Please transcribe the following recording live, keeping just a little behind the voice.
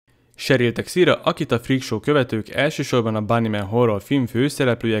Cheryl Texiera, akit a FreakShow követők elsősorban a BUNNYMAN horror film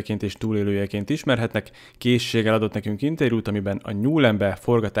főszereplőjeként és túlélőjeként ismerhetnek, készséggel adott nekünk interjút, amiben a nyúlember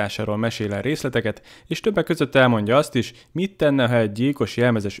forgatásáról mesél el részleteket, és többek között elmondja azt is, mit tenne, ha egy gyilkos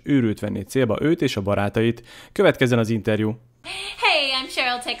jelmezes őrült venné célba őt és a barátait. Következzen az interjú. Hey, I'm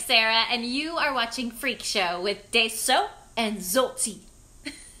Cheryl Texiera, and you are watching FreakShow with Deso and Zolti.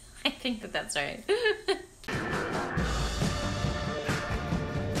 I think that's right.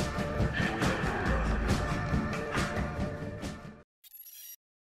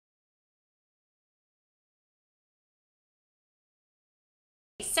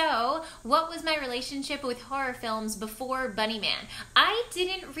 So, what was my relationship with horror films before BUNNYMAN? I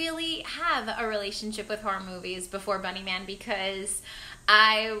didn't really have a relationship with horror movies before BUNNYMAN because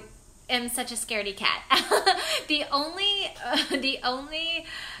I am such a scaredy cat. The only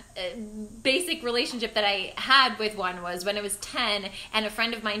basic relationship that I had with one was when I was 10 and a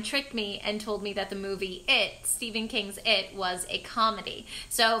friend of mine tricked me and told me that the movie It, Stephen King's It, was a comedy.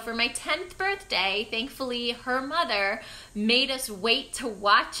 So for my 10th birthday, thankfully her mother made us wait to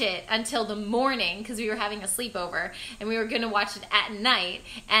watch it until the morning because we were having a sleepover and we were going to watch it at night,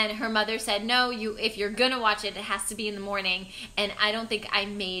 and her mother said, no, if you're going to watch it, it has to be in the morning. And I don't think I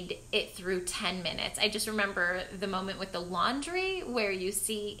made it through 10 minutes. I just remember the moment with the laundry where you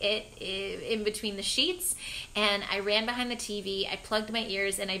see it in between the sheets, and I ran behind the TV, I plugged my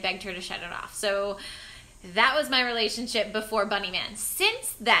ears, and I begged her to shut it off. So that was my relationship before BUNNYMAN.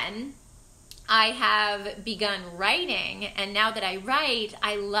 Since then, I have begun writing, and now that I write,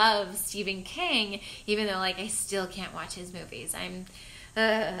 I love Stephen King, even though I still can't watch his movies.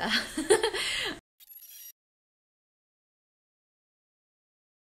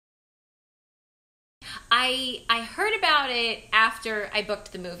 I heard about it after I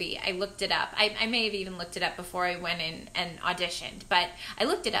booked the movie. I looked it up. I may have even looked it up before I went in and auditioned, but I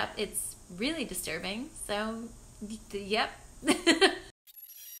looked it up. It's really disturbing, so yep.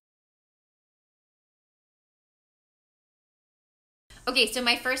 Okay, so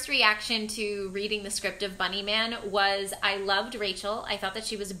my first reaction to reading the script of BUNNYMAN was I loved Rachel. I thought that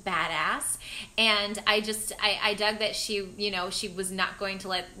she was badass, and I dug that she was not going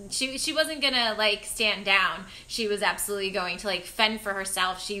to she wasn't gonna stand down. She was absolutely going to fend for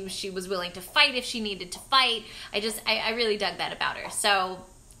herself. She was willing to fight if she needed to fight. I really dug that about her. So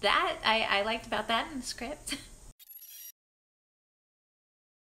that I liked about that in the script.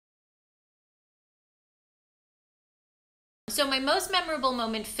 So my most memorable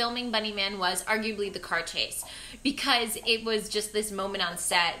moment filming BUNNYMAN was arguably the car chase, because it was just this moment on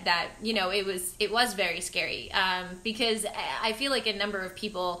set that, it was very scary, because I feel like a number of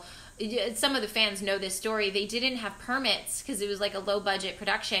people, some of the fans know this story, they didn't have permits because it was a low budget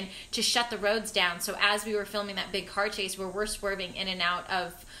production to shut the roads down. So as we were filming that big car chase where we're swerving in and out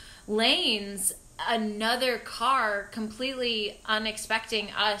of lanes, another car, completely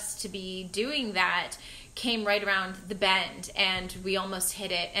unexpecting us to be doing that, came right around the bend, and we almost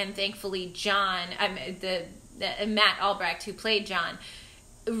hit it. And thankfully John, Matt Albrecht, who played John,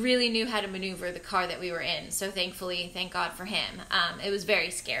 really knew how to maneuver the car that we were in. So thankfully, thank God for him. It was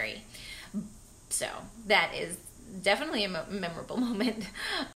very scary. So that is definitely a memorable moment.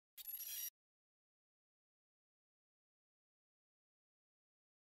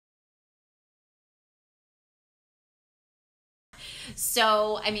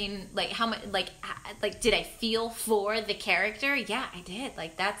 So, I mean, how much, did I feel for the character? Yeah, I did.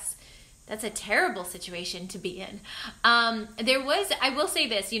 That's a terrible situation to be in. I will say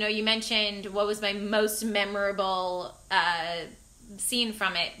this, you mentioned what was my most memorable scene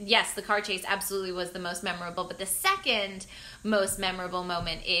from it. Yes, the car chase absolutely was the most memorable, but the second most memorable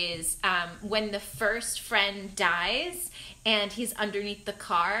moment is when the first friend dies and he's underneath the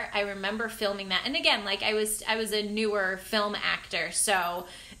car. I remember filming that, and again, I was a newer film actor, so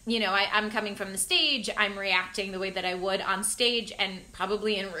I'm coming from the stage, I'm reacting the way that I would on stage and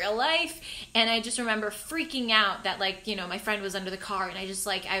probably in real life, and I just remember freaking out that my friend was under the car, and I just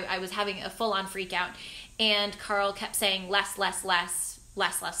I was having a full-on freak out, and Carl kept saying less,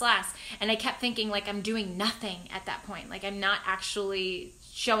 and I kept thinking I'm doing nothing at that point, I'm not actually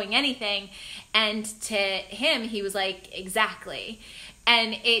showing anything, and to him he was exactly.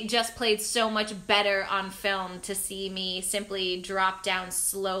 And it just played so much better on film to see me simply drop down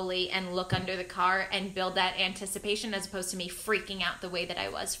slowly and look under the car and build that anticipation, as opposed to me freaking out the way that I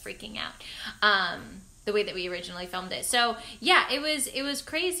was freaking out, the way that we originally filmed it. So yeah, it was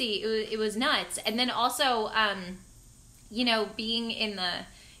crazy. It was nuts. And then also, being in the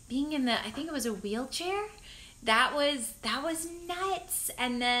I think it was a wheelchair. That was nuts.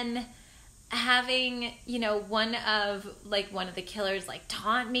 And then having, you know, one of the killers like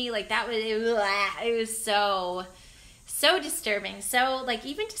taunt me, like that was, it was so disturbing. So like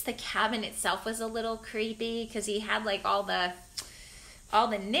even just the cabin itself was a little creepy because he had like all the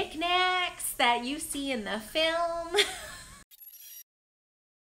knickknacks that you see in the film.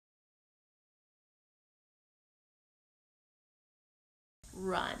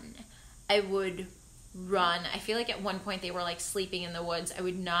 Run. I would run. I feel like at one point they were like sleeping in the woods. I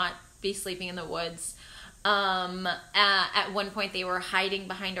would not be sleeping in the woods. At one point they were hiding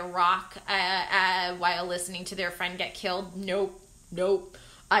behind a rock while listening to their friend get killed. Nope.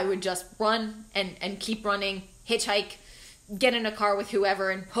 I would just run and keep running, hitchhike, get in a car with whoever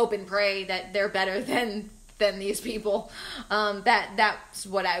and hope and pray that they're better than these people. That's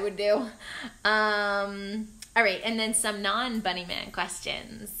what I would do. All right, and then some non-Bunnyman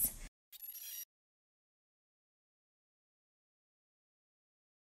questions.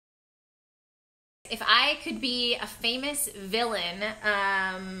 If I could be a famous villain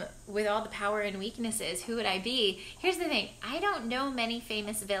with all the power and weaknesses, who would I be? Here's the thing. I don't know many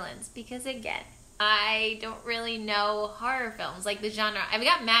famous villains because, again, I don't really know horror films, like the genre. I've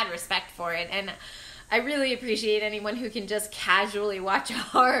got mad respect for it, and I really appreciate anyone who can just casually watch a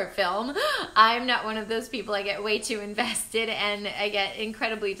horror film. I'm not one of those people. I get way too invested and I get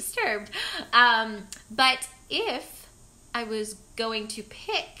incredibly disturbed. But if I was going to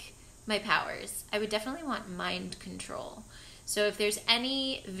pick my powers, I would definitely want mind control. So if there's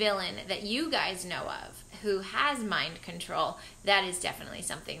any villain that you guys know of who has mind control, that is definitely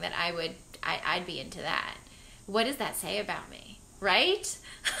something that I'd be into that. What does that say about me, right?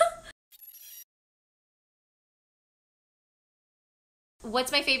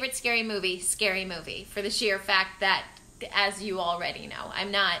 What's my favorite scary movie? Scary Movie, for the sheer fact that, as you already know,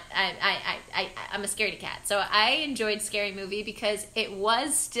 I'm a scaredy cat. So I enjoyed Scary Movie because it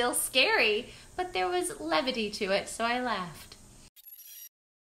was still scary, but there was levity to it, so I laughed.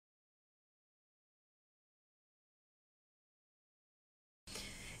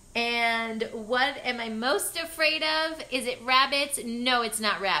 And what am I most afraid of? Is it rabbits? No, it's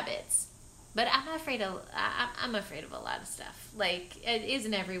not rabbits. But I'm afraid of a lot of stuff. Like,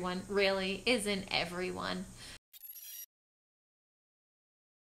 isn't everyone? Really? Isn't everyone?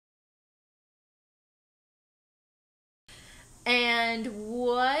 And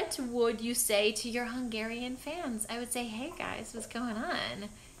what would you say to your Hungarian fans? I would say, hey guys, what's going on?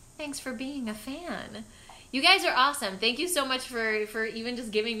 Thanks for being a fan. You guys are awesome. Thank you so much for even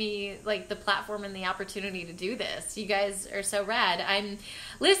just giving me like the platform and the opportunity to do this. You guys are so rad.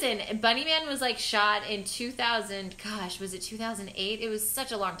 Listen, Bunnyman was like shot in 2000, gosh, was it 2008? It was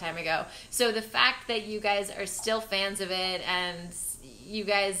such a long time ago. So the fact that you guys are still fans of it and you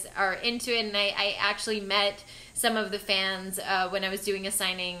guys are into it, and I actually met some of the fans when I was doing a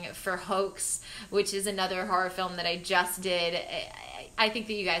signing for Hoax, which is another horror film that I just did. I think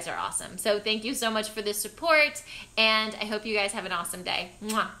that you guys are awesome. So thank you so much for the support, and I hope you guys have an awesome day.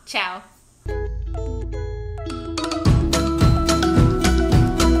 Mwah. Ciao.